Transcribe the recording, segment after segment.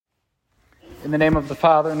In the name of the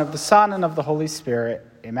Father, and of the Son, and of the Holy Spirit.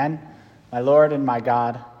 Amen. My Lord and my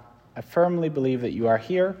God, I firmly believe that you are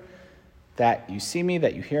here, that you see me,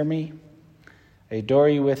 that you hear me. I adore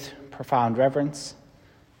you with profound reverence.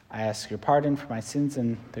 I ask your pardon for my sins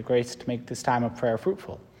and the grace to make this time of prayer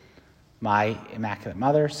fruitful. My Immaculate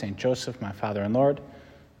Mother, Saint Joseph, my Father and Lord,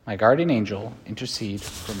 my guardian angel, intercede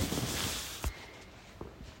for me.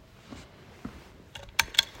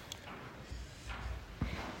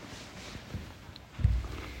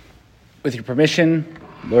 With your permission,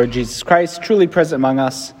 Lord Jesus Christ, truly present among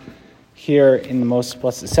us here in the most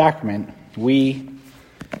blessed sacrament, we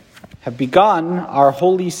have begun our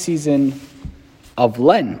holy season of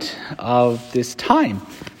Lent, of this time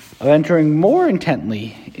of entering more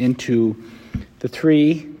intently into the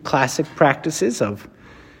three classic practices of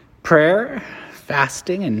prayer,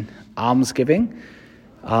 fasting, and almsgiving.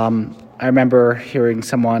 I remember hearing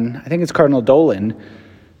someone, I think it's Cardinal Dolan,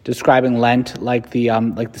 describing Lent like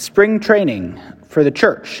the spring training for the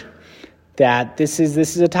church. That this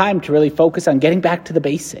is a time to really focus on getting back to the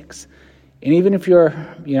basics. And even if you're,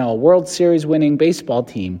 a World Series winning baseball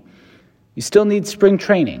team, you still need spring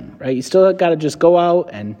training, right? You still got to just go out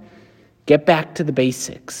and get back to the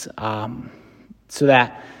basics, so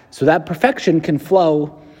that perfection can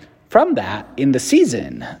flow from that in the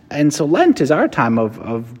season. And so Lent is our time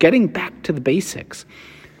of getting back to the basics.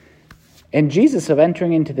 And Jesus, of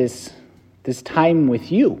entering into this time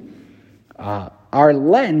with you, our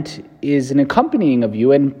Lent is an accompanying of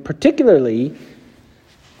you, and particularly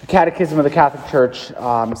the Catechism of the Catholic Church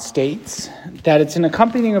states that it's an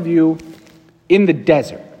accompanying of you in the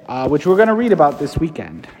desert, which we're going to read about this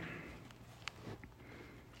weekend.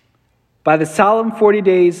 By the solemn 40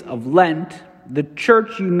 days of Lent, the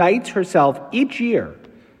Church unites herself each year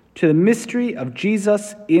to the mystery of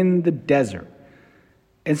Jesus in the desert.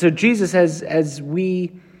 And so Jesus, as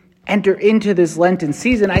we enter into this Lenten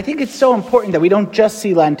season, I think it's so important that we don't just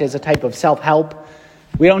see Lent as a type of self-help.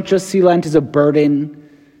 We don't just see Lent as a burden.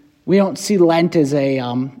 We don't see Lent as just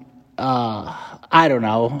a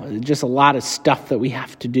lot of stuff that we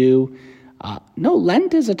have to do. No,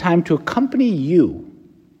 Lent is a time to accompany you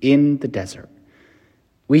in the desert.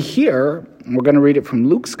 We hear, and we're going to read it from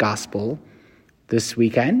Luke's Gospel this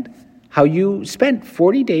weekend, how you spent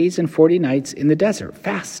 40 days and 40 nights in the desert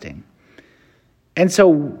fasting. And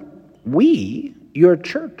so we, your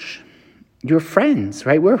church, your friends,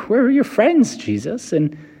 right? We're your friends, Jesus.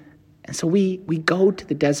 And so we go to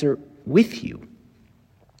the desert with you.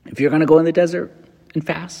 If you're going to go in the desert and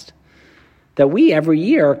fast, that we every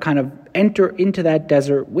year kind of enter into that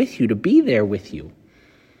desert with you, to be there with you.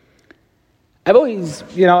 I've always,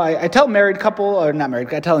 I tell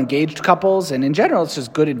I tell engaged couples, and in general, it's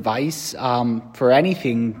just good advice for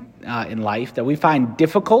anything in life that we find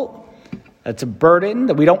difficult, that's a burden,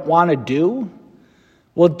 that we don't want to do.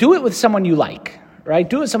 Well, do it with someone you like, right?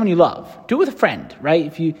 Do it with someone you love. Do it with a friend, right?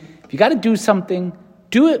 If you got to do something,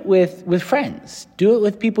 do it with friends. Do it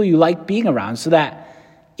with people you like being around, so that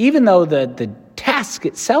even though the task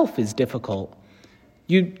itself is difficult,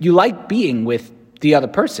 you like being with the other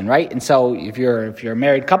person, right? And so if you're a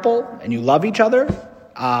married couple and you love each other,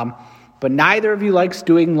 but neither of you likes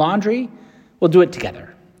doing laundry, well, do it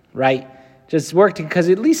together, right? Just work because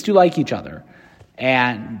at least you like each other,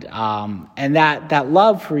 and that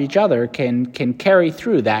love for each other can carry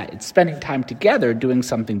through that. It's spending time together doing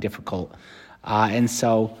something difficult, and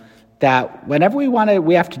so that whenever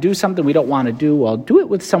we have to do something we don't want to do, well, do it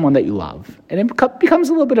with someone that you love, and it becomes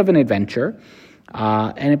a little bit of an adventure.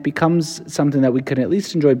 And it becomes something that we can at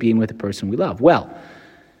least enjoy being with the person we love. Well,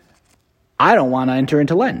 I don't want to enter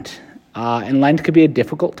into Lent, and Lent could be a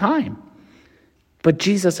difficult time. But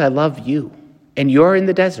Jesus, I love you, and you're in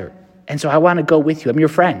the desert, and so I want to go with you. I'm your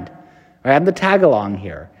friend, right? I'm the tag-along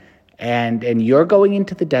here, and you're going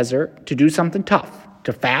into the desert to do something tough,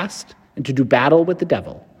 to fast, and to do battle with the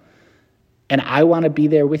devil. And I want to be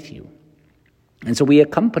there with you. And so we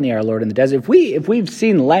accompany our Lord in the desert. If we've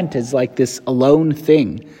seen Lent as like this alone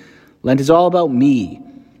thing, Lent is all about me.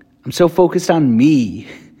 I'm so focused on me.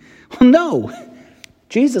 Well, no.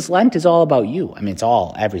 Jesus, Lent is all about you. I mean, it's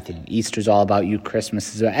everything. Easter's all about you.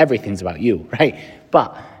 Christmas is everything's about you, right?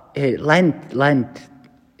 But Lent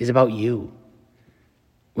is about you.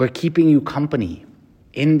 We're keeping you company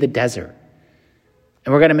in the desert.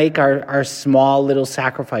 And we're going to make our small little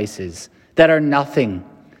sacrifices that are nothing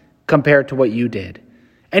compared to what you did.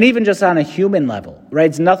 And even just on a human level, right?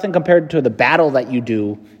 It's nothing compared to the battle that you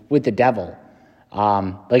do with the devil.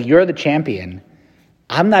 Like, you're the champion.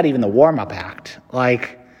 I'm not even the warm-up act.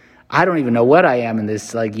 Like, I don't even know what I am in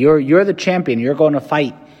this. Like, you're the champion. You're going to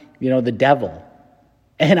fight, the devil.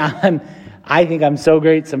 And I think I'm so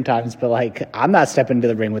great sometimes, but like, I'm not stepping into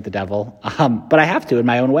the ring with the devil. But I have to in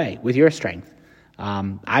my own way, with your strength.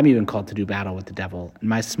 I'm even called to do battle with the devil in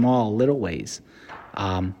my small little ways.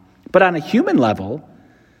 But on a human level,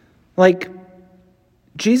 like,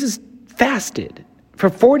 Jesus fasted for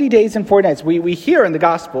 40 days and 40 nights. We hear in the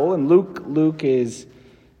gospel, and Luke is,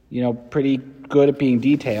 pretty good at being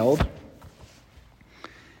detailed.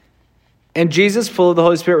 And Jesus, full of the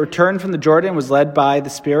Holy Spirit, returned from the Jordan and was led by the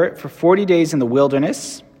Spirit for 40 days in the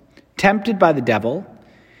wilderness, tempted by the devil.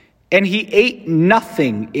 And he ate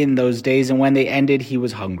nothing in those days, and when they ended, he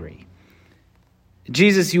was hungry.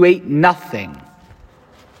 Jesus, you ate nothing.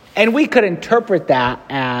 And we could interpret that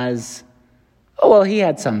as, oh, well, he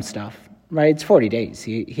had some stuff, right? It's 40 days.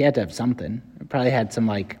 He had to have something. He probably had some,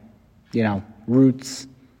 roots,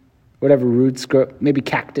 whatever roots grow, maybe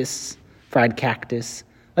cactus, fried cactus.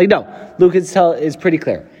 No, Luke is pretty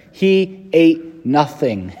clear. He ate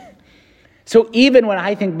nothing. So even when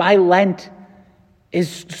I think my Lent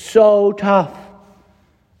is so tough,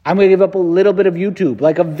 I'm going to give up a little bit of YouTube,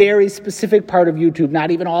 like a very specific part of YouTube, not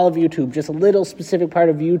even all of YouTube, just a little specific part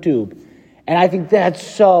of YouTube. And I think that's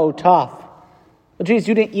so tough. Well, Jesus,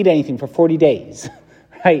 you didn't eat anything for 40 days,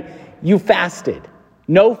 right? You fasted,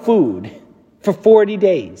 no food for 40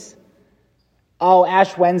 days. Oh,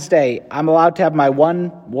 Ash Wednesday, I'm allowed to have my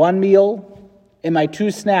one meal and my 2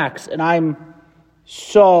 snacks, and I'm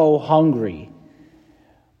so hungry.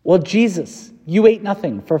 Well, Jesus, you ate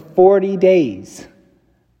nothing for 40 days.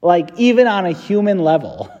 Even on a human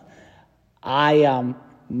level,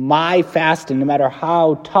 my fasting, no matter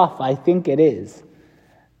how tough I think it is,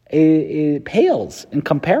 it pales in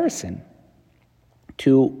comparison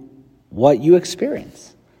to what you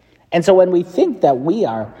experience. And so when we think that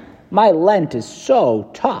my Lent is so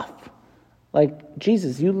tough,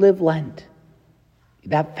 Jesus, you live Lent,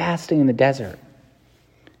 that fasting in the desert.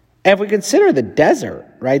 And if we consider the desert,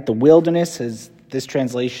 right, the wilderness is this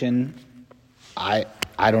translation, I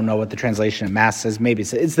don't know what the translation at Mass says. Maybe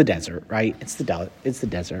it's the desert, right? It's the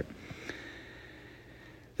desert.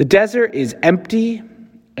 The desert is empty,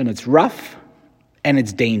 and it's rough, and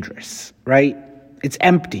it's dangerous, right? It's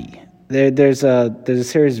empty. There's a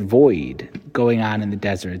serious void going on in the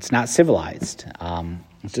desert. It's not civilized.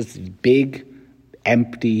 It's just a big,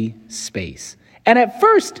 empty space. And at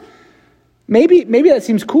first, maybe that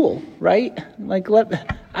seems cool, right?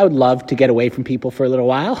 I would love to get away from people for a little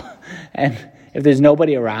while, and if there's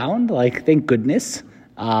nobody around, thank goodness,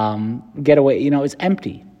 get away. It's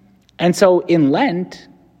empty. And so in Lent,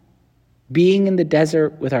 being in the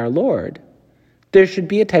desert with our Lord, there should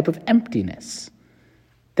be a type of emptiness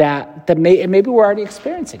that maybe we're already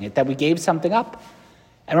experiencing it, that we gave something up,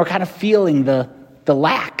 and we're kind of feeling the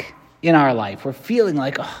lack in our life. We're feeling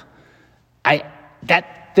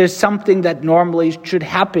there's something that normally should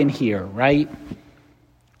happen here, right?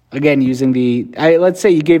 Again, using let's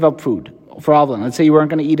say you gave up food for all of Lent. Let's say you weren't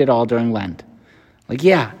going to eat it all during Lent.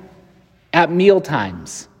 At meal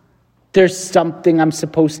times, there's something I'm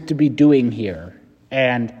supposed to be doing here,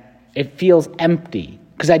 and it feels empty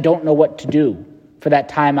because I don't know what to do for that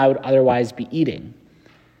time I would otherwise be eating.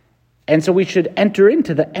 And so we should enter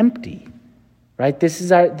into the empty, right? This is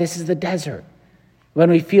the desert.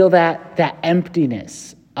 When we feel that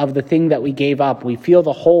emptiness of the thing that we gave up, we feel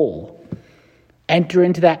the hole. Enter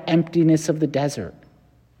into that emptiness of the desert.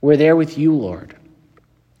 We're there with you, Lord,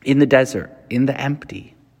 in the desert, in the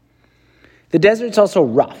empty. The desert's also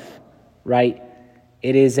rough, right?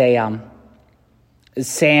 It is sand,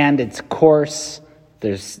 it's coarse.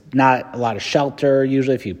 There's not a lot of shelter.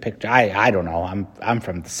 Usually if you picture, I don't know, I'm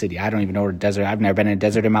from the city. I don't even know where a desert, I've never been in a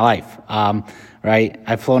desert in my life, right?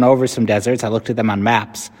 I've flown over some deserts. I looked at them on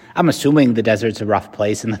maps. I'm assuming the desert's a rough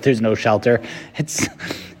place and that there's no shelter.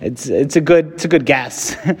 It's a good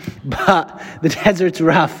guess, but the desert's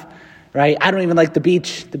rough, right? I don't even like the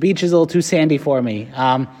beach. The beach is a little too sandy for me.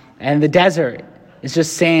 And the desert is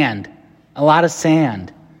just sand, a lot of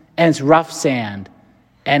sand, and it's rough sand,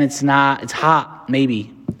 and it's hot,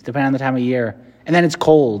 maybe, depending on the time of year, and then it's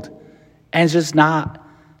cold, and it's just not.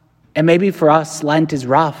 And maybe for us, Lent is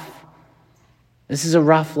rough. This is a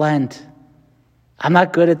rough Lent. I'm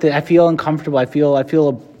not good at I feel uncomfortable. I feel,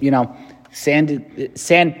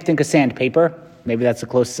 sand, think of sandpaper. Maybe that's the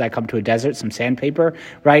closest I come to a desert, some sandpaper,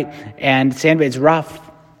 right? And it's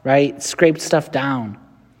rough, right? It scraped stuff down.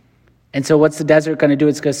 And so what's the desert going to do?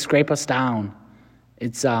 It's going to scrape us down.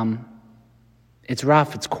 It's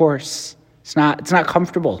rough, it's coarse. It's not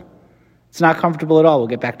comfortable. It's not comfortable at all. We'll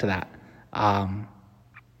get back to that.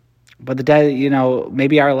 But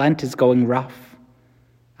maybe our Lent is going rough.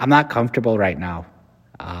 I'm not comfortable right now.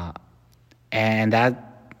 And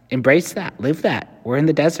embrace that, live that. We're in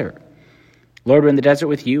the desert. Lord, we're in the desert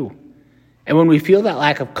with you. And when we feel that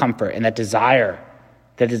lack of comfort and that desire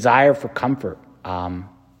for comfort,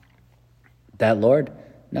 that Lord,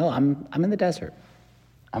 no, I'm in the desert.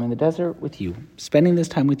 I'm in the desert with you, spending this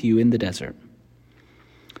time with you in the desert.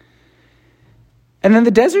 And then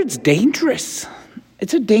the desert's dangerous.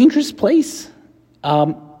 It's a dangerous place.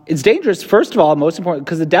 It's dangerous, first of all, most important,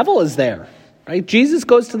 because the devil is there. Right? Jesus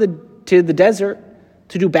goes to the desert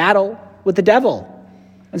to do battle with the devil.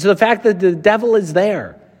 And so the fact that the devil is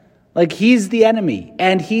there, like he's the enemy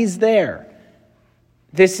and he's there.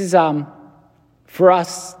 This is, for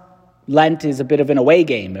us, Lent is a bit of an away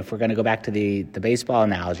game, if we're going to go back to the baseball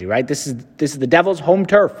analogy, right? This is the devil's home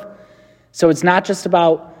turf. So it's not just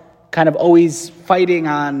about kind of always fighting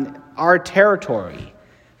on our territory,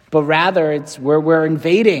 but rather it's where we're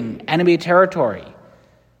invading enemy territory.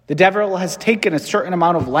 The devil has taken a certain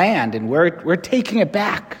amount of land, and we're taking it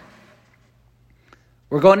back.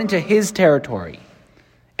 We're going into his territory,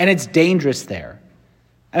 and it's dangerous there.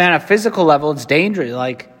 And on a physical level, it's dangerous.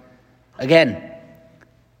 Like, again,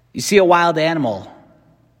 you see a wild animal.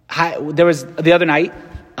 There was the other night,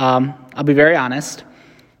 I'll be very honest.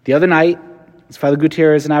 The other night, as Father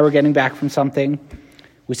Gutierrez and I were getting back from something,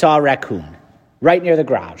 we saw a raccoon right near the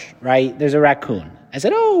garage, right? There's a raccoon. I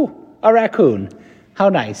said, oh, a raccoon. How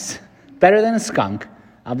nice. Better than a skunk.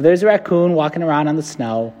 But there's a raccoon walking around on the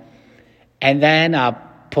snow. And then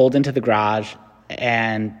pulled into the garage,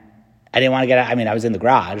 and I didn't want to get out. I mean, I was in the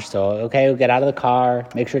garage, so okay, we'll get out of the car,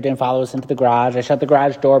 make sure it didn't follow us into the garage. I shut the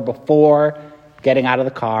garage door before getting out of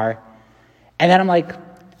the car. And then I'm like,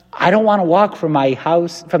 I don't want to walk from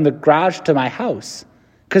the garage to my house,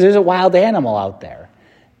 because there's a wild animal out there.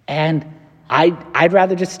 And I'd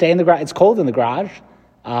rather just stay in the garage. It's cold in the garage,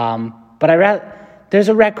 but there's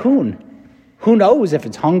a raccoon. Who knows if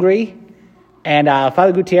it's hungry? And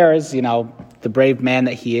Father Gutierrez, the brave man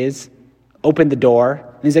that he is, opened the door.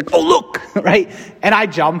 And he's like, oh, look, right? And I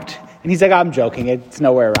jumped. And he's like, I'm joking. It's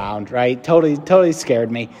nowhere around, right? Totally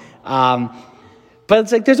scared me. But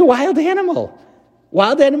it's like, there's a wild animal.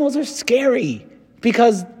 Wild animals are scary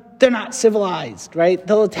because they're not civilized, right?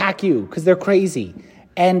 They'll attack you because they're crazy.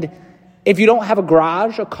 And if you don't have a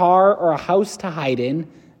garage, a car, or a house to hide in,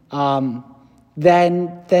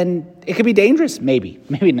 then it could be dangerous. Maybe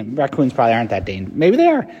raccoons probably aren't that dangerous. Maybe they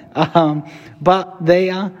are. But they,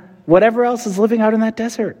 whatever else is living out in that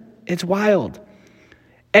desert, it's wild.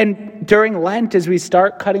 And during Lent, as we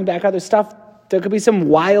start cutting back other stuff, there could be some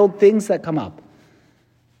wild things that come up.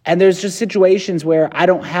 And there's just situations where I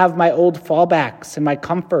don't have my old fallbacks and my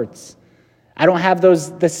comforts. I don't have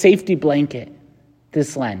the safety blanket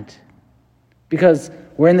this Lent, because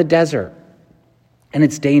we're in the desert and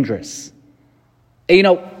it's dangerous.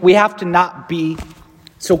 And, we have to not be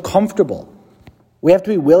so comfortable. We have to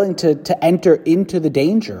be willing to enter into the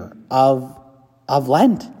danger of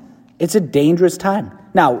Lent. It's a dangerous time.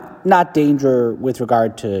 Now, not danger with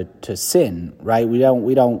regard to sin, right? We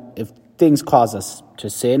don't. If things cause us to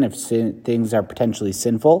sin, things are potentially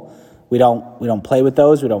sinful, we don't play with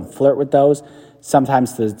those. We don't flirt with those.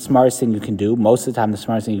 Sometimes the smartest thing you can do, most of the time the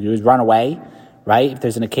smartest thing you can do is run away, right? If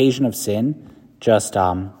there's an occasion of sin, just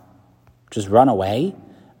run away.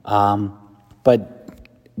 But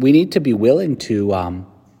we need to be willing to.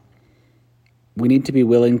 We need to be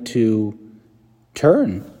willing to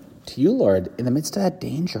turn to you, Lord, in the midst of that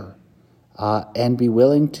danger, and be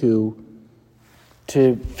willing to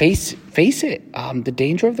face it. The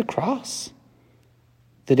danger of the cross,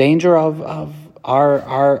 the danger of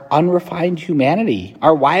our unrefined humanity,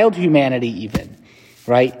 our wild humanity, even,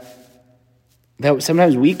 right? That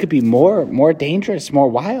sometimes we could be more dangerous, more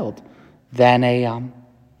wild than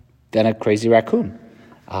a crazy raccoon,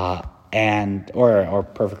 or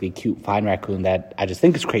perfectly cute, fine raccoon that I just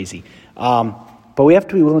think is crazy. But we have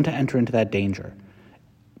to be willing to enter into that danger,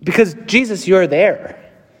 because Jesus, you're there.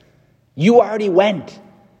 You already went,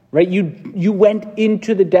 right? You went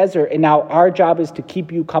into the desert, and now our job is to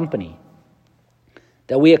keep you company.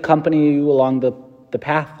 That we accompany you along the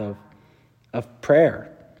path of prayer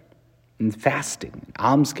and fasting, and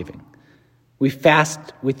almsgiving. We fast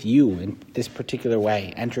with you in this particular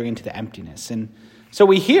way, entering into the emptiness. And so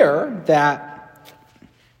we hear that.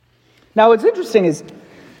 Now what's interesting is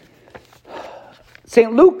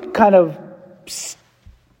St. Luke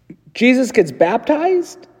Jesus gets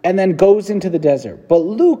baptized and then goes into the desert. But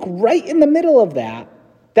Luke, right in the middle of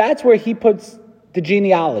that's where he puts the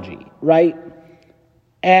genealogy, right?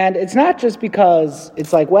 And it's not just because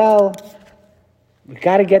it's like, well, we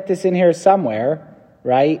got to get this in here somewhere,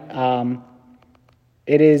 right?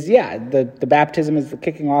 It is, the baptism is the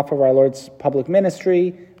kicking off of our Lord's public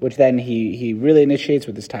ministry, which then he really initiates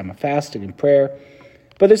with this time of fasting and prayer.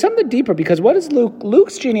 But there's something deeper, because what is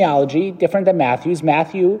Luke's genealogy different than Matthew's?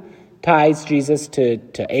 Matthew ties Jesus to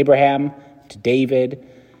Abraham, to David.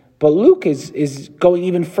 But Luke is going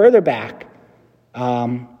even further back,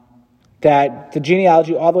 that the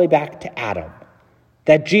genealogy all the way back to Adam,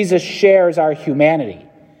 that Jesus shares our humanity.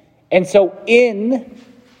 And so in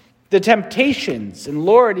the temptations, and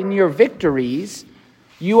Lord, in your victories,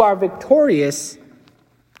 you are victorious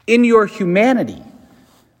in your humanity,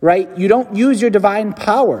 right? You don't use your divine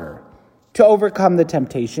power to overcome the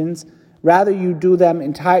temptations. Rather, you do them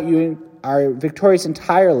you are victorious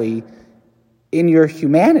entirely in your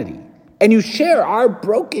humanity. And you share our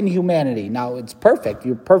broken humanity. Now, it's perfect.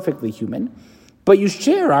 You're perfectly human. But you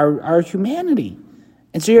share our humanity.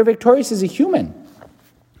 And so you're victorious as a human.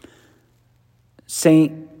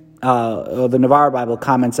 The Navarre Bible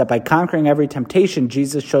comments that by conquering every temptation,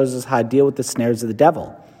 Jesus shows us how to deal with the snares of the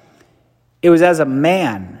devil. It was as a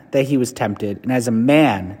man that he was tempted, and as a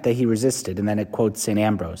man that he resisted. And then it quotes St.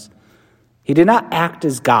 Ambrose. He did not act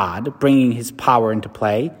as God, bringing his power into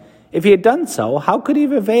play. If he had done so, how could we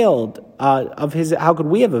have availed of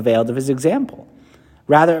his example?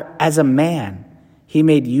 Rather, as a man, he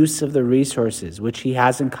made use of the resources which he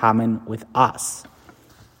has in common with us.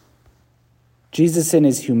 Jesus in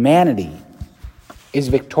his humanity is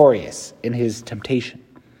victorious in his temptation.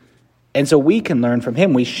 And so we can learn from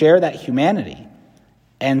him. We share that humanity.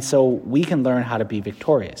 And so we can learn how to be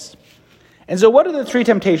victorious. And so what are the three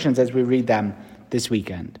temptations as we read them this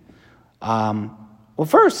weekend? Well,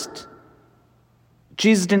 first,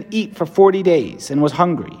 Jesus didn't eat for 40 days and was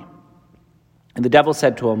hungry. And the devil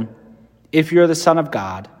said to him, if you're the Son of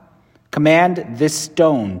God, command this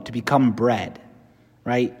stone to become bread,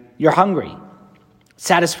 right? You're hungry.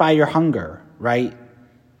 Satisfy your hunger, right?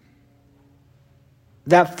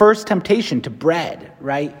 That first temptation to bread,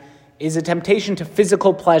 right, is a temptation to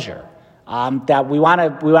physical pleasure. That we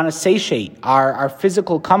want to satiate our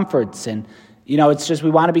physical comforts, and it's just we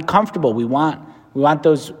want to be comfortable. We want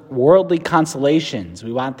those worldly consolations.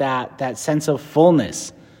 We want that sense of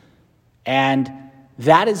fullness, and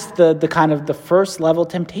that is the kind of the first level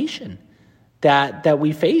temptation that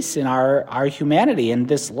we face in our humanity in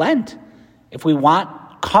this Lent. If we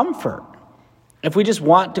want comfort, if we just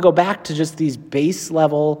want to go back to just these base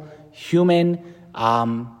level human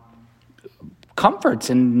comforts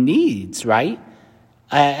and needs, right?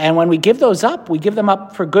 And when we give those up, we give them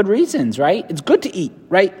up for good reasons, right? It's good to eat,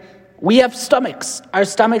 right? We have stomachs. Our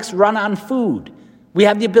stomachs run on food. We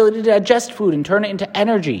have the ability to digest food and turn it into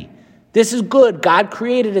energy. This is good. God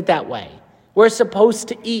created it that way. We're supposed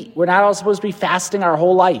to eat. We're not all supposed to be fasting our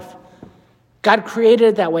whole life. God created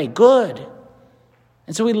it that way. Good.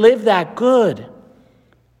 And so we live that good.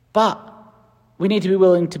 But we need to be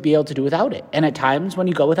willing to be able to do without it. And at times when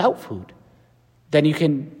you go without food, then you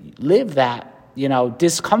can live that,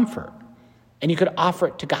 discomfort, and you could offer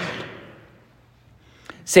it to God.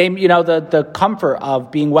 Same, the comfort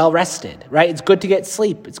of being well rested, right? It's good to get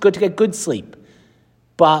sleep. It's good to get good sleep.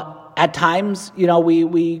 But at times,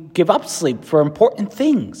 we give up sleep for important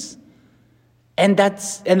things. And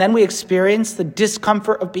then we experience the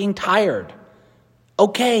discomfort of being tired.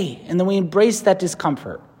 Okay, and then we embrace that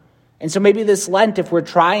discomfort. And so maybe this Lent, if we're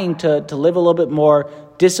trying to live a little bit more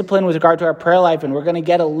disciplined with regard to our prayer life, and we're going to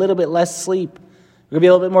get a little bit less sleep, we're going to be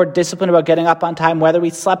a little bit more disciplined about getting up on time, whether we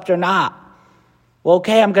slept or not. Well,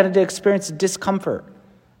 okay, I'm going to experience the discomfort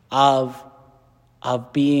of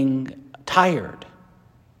being tired.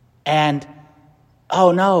 And,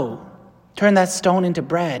 oh no, turn that stone into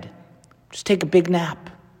bread. Just take a big nap,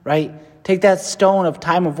 right? Take that stone of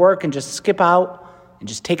time of work and just skip out and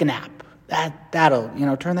just take a nap. That'll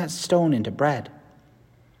turn that stone into bread.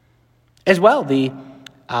 As well, the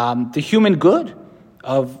human good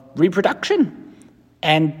of reproduction,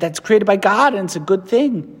 and that's created by God, and it's a good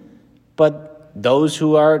thing. But those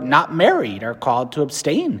who are not married are called to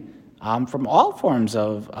abstain from all forms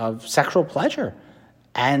of sexual pleasure,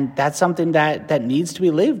 and that's something that needs to be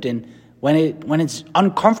lived in when it's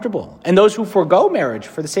uncomfortable. And those who forego marriage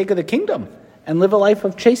for the sake of the kingdom and live a life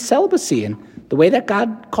of chaste celibacy, and the way that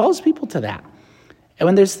God calls people to that. And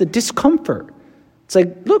when there's the discomfort, it's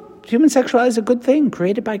like, look, human sexuality is a good thing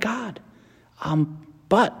created by God.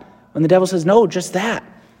 But when the devil says, no, just that,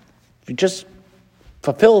 if you just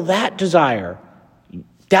fulfill that desire,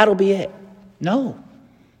 that'll be it. No.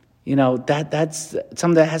 That's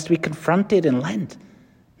something that has to be confronted in Lent,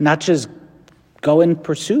 not just go and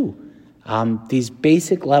pursue these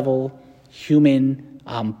basic level human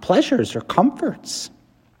pleasures or comforts.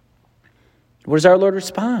 Where does our Lord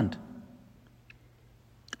respond?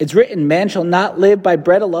 It's written, man shall not live by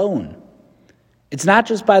bread alone. It's not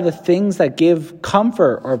just by the things that give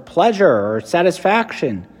comfort or pleasure or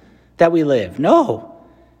satisfaction that we live. No,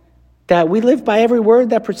 that we live by every word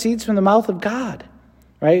that proceeds from the mouth of God,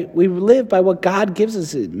 right? We live by what God gives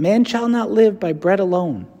us. Man shall not live by bread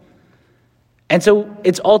alone. And so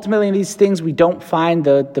it's ultimately in these things we don't find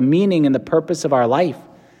the meaning and the purpose of our life.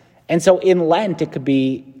 And so in Lent, it could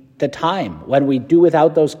be the time when we do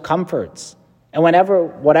without those comforts. And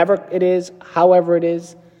whatever it is, however it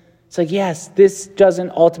is, it's like, yes, this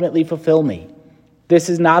doesn't ultimately fulfill me. This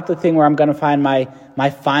is not the thing where I'm going to find my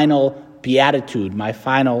final beatitude, my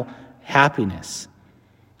final happiness.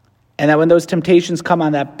 And that when those temptations come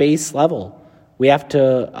on that base level, we have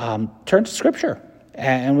to turn to Scripture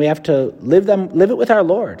and we have to live it with our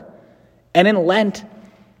Lord. And in Lent,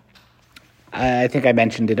 I think I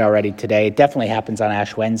mentioned it already today. It definitely happens on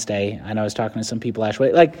Ash Wednesday. I know I was talking to some people Ash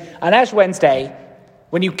Wednesday. Like on Ash Wednesday,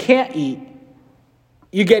 when you can't eat,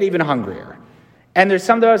 you get even hungrier. And there's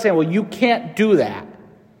some that are saying, well, you can't do that.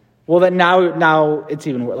 Well, then now it's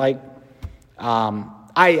even like,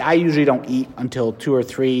 I usually don't eat until 2 or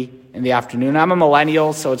 3 in the afternoon. I'm a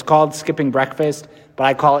millennial, so it's called skipping breakfast, but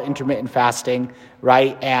I call it intermittent fasting,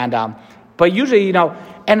 right? And but usually,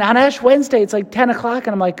 and on Ash Wednesday, it's like 10 o'clock,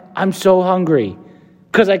 and I'm like, I'm so hungry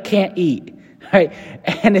because I can't eat, right?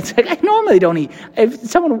 And it's like, I normally don't eat. If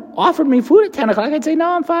someone offered me food at 10 o'clock, I'd say, no,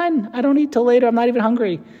 I'm fine. I don't eat till later. I'm not even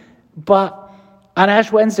hungry. But on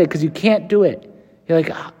Ash Wednesday, because you can't do it, you're like,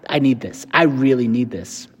 oh, I need this. I really need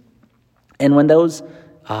this. And when those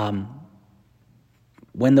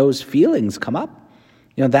feelings come up,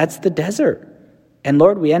 that's the desert. And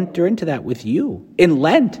Lord, we enter into that with you. In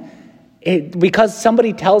Lent, because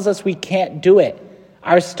somebody tells us we can't do it,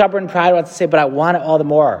 our stubborn pride wants to say, but I want it all the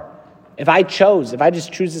more. If I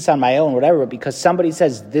just choose this on my own, whatever, but because somebody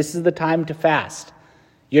says this is the time to fast,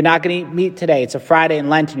 you're not going to eat meat today. It's a Friday in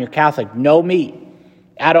Lent and you're Catholic. No meat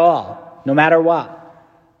at all, no matter what.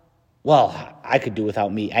 Well, I could do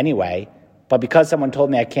without meat anyway, but because someone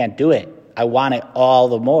told me I can't do it, I want it all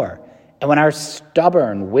the more. And when our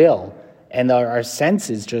stubborn will and our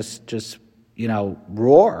senses just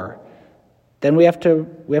roar, then we have to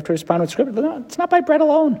respond with Scripture. No, it's not by bread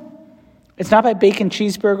alone. It's not by bacon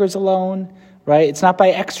cheeseburgers alone, right? It's not by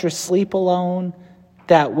extra sleep alone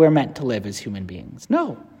that we're meant to live as human beings.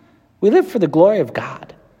 No, we live for the glory of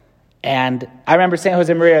God. And I remember St.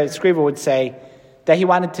 Josemaria Escrivá would say that he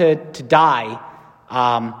wanted to die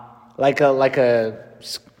like a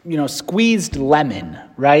squeezed lemon,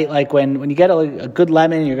 right? Like when you get a good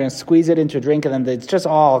lemon, you're going to squeeze it into a drink, and then it's just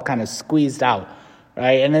all kind of squeezed out,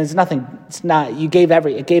 right? And there's nothing. It's not. It gave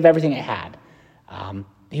everything it had.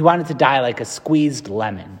 He wanted to die like a squeezed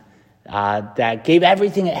lemon that gave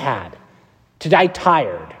everything it had. To die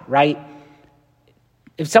tired, right?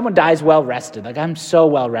 If someone dies well rested, like I'm so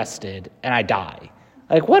well rested, and I die,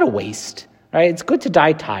 like what a waste, right? It's good to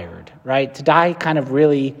die tired, right? To die kind of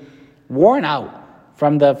really worn out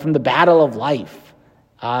from the battle of life.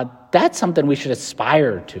 That's something we should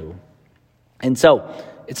aspire to. And so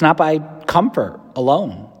it's not by comfort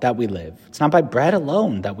alone that we live. It's not by bread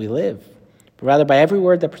alone that we live, but rather by every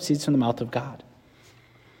word that proceeds from the mouth of God.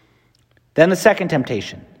 Then the second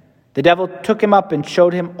temptation. The devil took him up and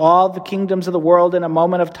showed him all the kingdoms of the world in a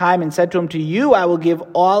moment of time and said to him, to you I will give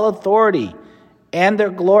all authority and their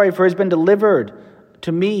glory, for it has been delivered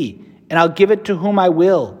to me, and I'll give it to whom I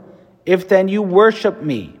will. If then you worship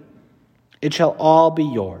me, it shall all be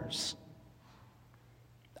yours.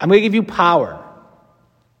 I'm going to give you power.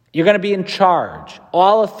 You're going to be in charge.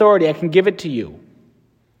 All authority, I can give it to you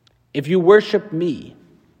if you worship me.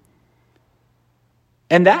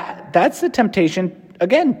 And that's the temptation,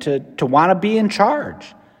 again, to want to be in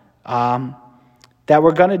charge. That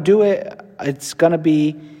we're going to do it. It's going to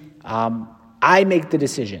be, I make the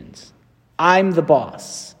decisions. I'm the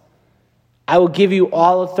boss. I will give you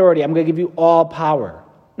all authority. I'm going to give you all power.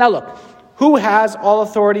 Now look, who has all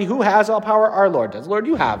authority? Who has all power? Our Lord does. Lord,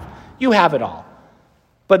 you have it all.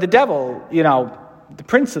 But the devil, the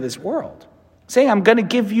prince of this world, saying, I'm going to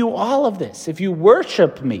give you all of this if you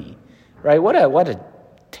worship me, right? What a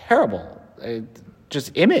terrible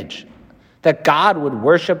just image that God would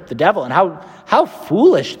worship the devil, and how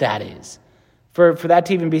foolish that is for that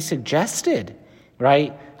to even be suggested,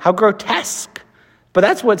 right? How grotesque. But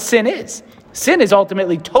that's what sin is. Sin is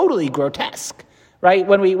ultimately totally grotesque, right?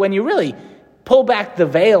 When you really pull back the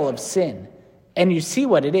veil of sin and you see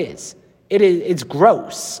what it is, it's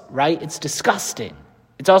gross, right? It's disgusting.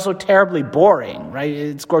 It's also terribly boring, right?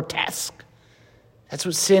 It's grotesque. That's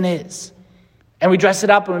what sin is. And we dress it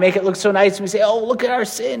up and we make it look so nice and we say, oh, look at our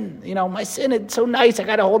sin. My sin, it's so nice. I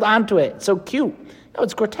got to hold on to it. It's so cute. No,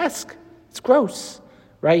 it's grotesque. It's gross,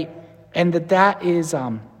 right? And that is,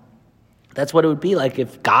 that's what it would be like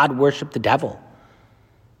if God worshiped the devil.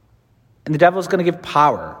 And the devil's going to give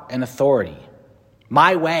power and authority.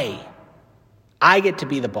 My way. I get to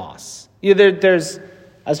be the boss. I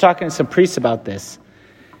was talking to some priests about this.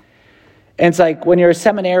 And it's like when you're a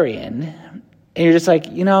seminarian, and you're just like,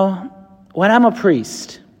 when I'm a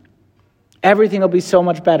priest, everything will be so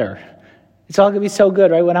much better. It's all going to be so good,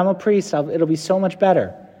 right? When I'm a priest, it'll be so much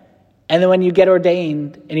better. And then when you get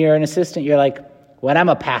ordained and you're an assistant, you're like, when I'm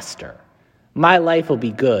a pastor, my life will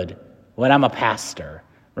be good when I'm a pastor,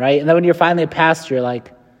 right? And then when you're finally a pastor, you're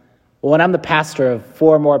like, well, when I'm the pastor of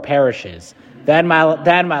 4 more parishes, then my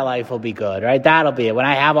life will be good, right? That'll be it, when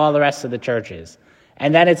I have all the rest of the churches.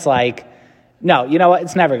 And then it's like, no, you know what?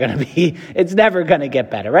 It's never going to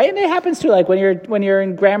get better, right? And it happens too, like when you're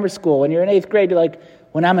in grammar school, when you're in 8th grade, you're like,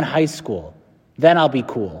 when I'm in high school, then I'll be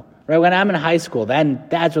cool, right? When I'm in high school, then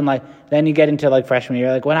that's when then you get into like freshman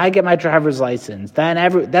year, like when I get my driver's license,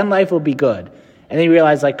 then life will be good. And then you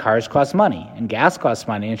realize like cars cost money and gas costs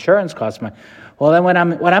money, insurance costs money. Well, then when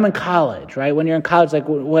I'm in college, right? When you're in college, like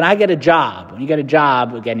when I get a job, when you get a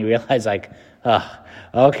job, again, you realize like,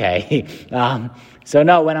 okay. So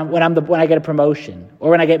no, when I get a promotion or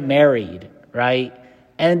when I get married, right?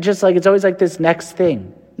 And just like, it's always like this next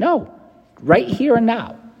thing. No, right here and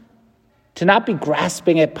now. To not be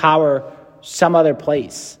grasping at power some other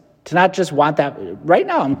place. To not just want that. Right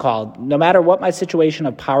now I'm called, no matter what my situation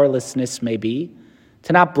of powerlessness may be,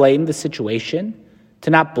 to not blame the situation, to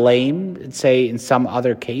not blame and say in some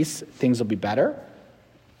other case things will be better.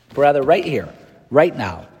 But rather right here, right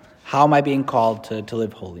now, how am I being called to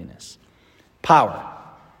live holiness? Power.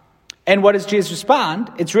 And what does Jesus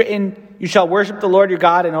respond? It's written, you shall worship the Lord your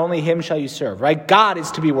God and only him shall you serve, right? God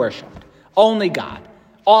is to be worshipped. Only God.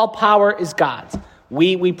 All power is God's.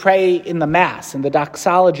 We pray in the Mass, in the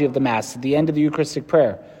doxology of the Mass, at the end of the Eucharistic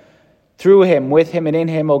prayer. Through him, with him, and in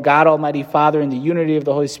him, O God, Almighty Father, in the unity of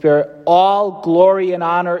the Holy Spirit, all glory and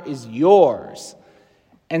honor is yours.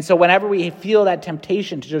 And so whenever we feel that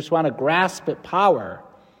temptation to just want to grasp at power,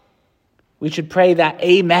 we should pray that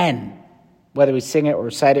amen, whether we sing it or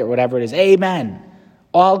recite it or whatever it is. Amen.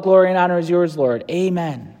 All glory and honor is yours, Lord.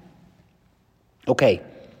 Amen. Okay.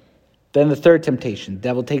 Then the third temptation, the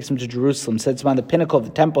devil takes him to Jerusalem, sets him on the pinnacle of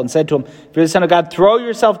the temple, and said to him, if you're the Son of God, throw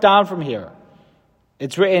yourself down from here.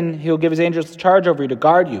 It's written, he'll give his angels charge over you to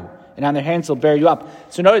guard you, and on their hands he'll bear you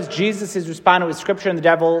up. So notice Jesus is responding with Scripture, and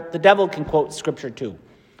the devil can quote Scripture too.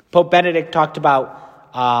 Pope Benedict talked about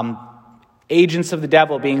agents of the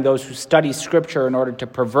devil being those who study Scripture in order to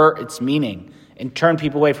pervert its meaning and turn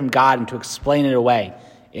people away from God and to explain it away.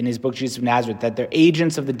 In his book, Jesus of Nazareth, that they're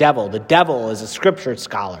agents of the devil. The devil is a Scripture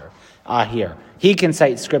scholar here. He can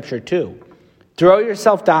cite Scripture too. Throw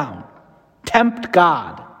yourself down. Tempt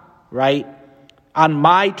God, right? On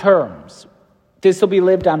my terms. This will be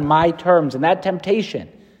lived on my terms. And that temptation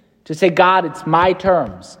to say, God, it's my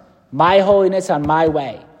terms. My holiness on my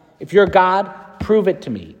way. If you're God, prove it to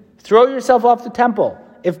me. Throw yourself off the temple.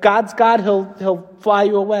 If God's God, he'll fly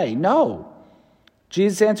you away. No.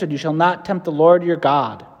 Jesus answered, you shall not tempt the Lord your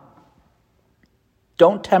God.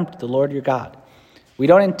 Don't tempt the Lord your God. We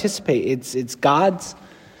don't anticipate. It's God's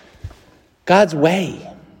way.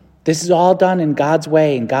 This is all done in God's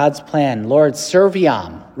way, in God's plan. Lord,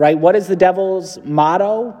 serviam, right? What is the devil's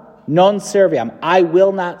motto? Non serviam. I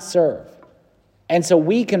will not serve. And so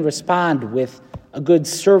we can respond with a good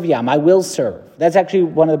serviam. I will serve. That's actually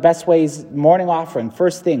one of the best ways, morning offering,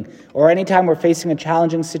 first thing, or anytime we're facing a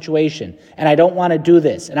challenging situation, and I don't want to do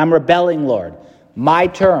this, and I'm rebelling, Lord. My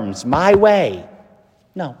terms, my way.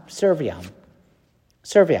 No, serviam.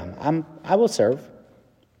 Serviam. I will serve.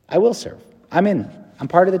 I will serve. I'm in. I'm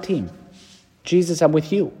part of the team. Jesus, I'm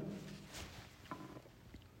with you.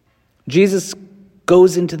 Jesus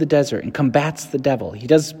goes into the desert and combats the devil.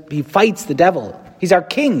 He fights the devil. He's our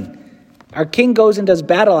king. Our king goes and does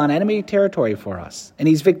battle on enemy territory for us, and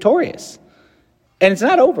he's victorious. And it's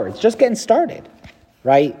not over. It's just getting started,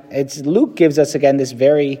 right? Luke gives us, again, this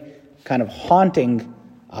very kind of haunting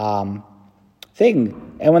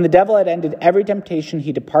thing. And when the devil had ended every temptation,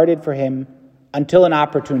 he departed for him until an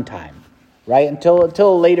opportune time, right? Until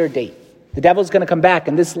a later date. The devil's going to come back,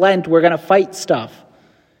 and this Lent, we're going to fight stuff.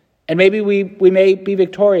 And maybe we may be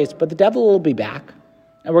victorious, but the devil will be back,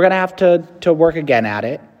 and we're going to have to work again at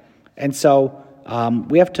it. And so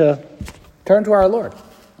we have to turn to our Lord.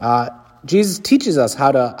 Jesus teaches us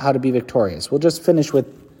how to be victorious. We'll just finish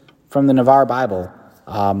from the Navarre Bible.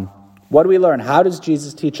 What do we learn? How does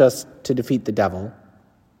Jesus teach us to defeat the devil?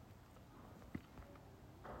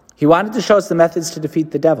 He wanted to show us the methods to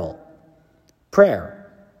defeat the devil.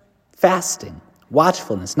 Prayer, fasting,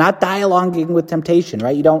 watchfulness, not dialoguing with temptation,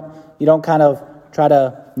 right? You don't kind of try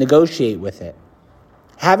to negotiate with it.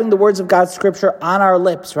 Having the words of God's scripture on our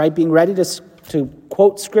lips, right? Being ready to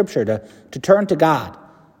quote scripture, to turn to God,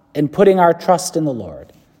 and putting our trust in the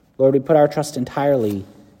Lord. Lord, we put our trust entirely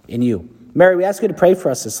in you. Mary, we ask you to pray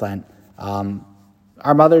for us this Lent.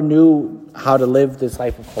 Our mother knew how to live this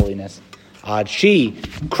life of holiness. She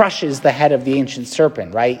crushes the head of the ancient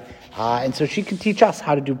serpent, right? And so she can teach us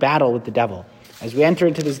how to do battle with the devil. As we enter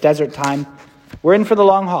into this desert time, we're in for the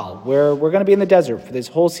long haul. We're going to be in the desert for this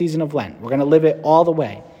whole season of Lent. We're going to live it all the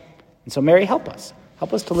way. And so Mary, help us.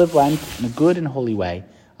 Help us to live Lent in a good and holy way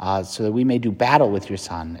so that we may do battle with your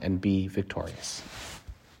Son and be victorious.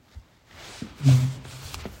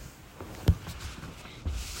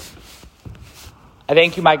 I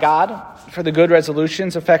thank you, my God, for the good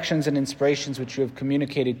resolutions, affections, and inspirations which you have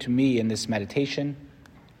communicated to me in this meditation.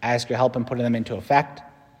 I ask your help in putting them into effect.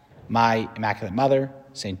 My Immaculate Mother,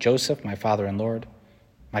 Saint Joseph, my Father and Lord,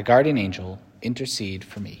 my guardian angel, intercede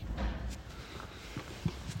for me.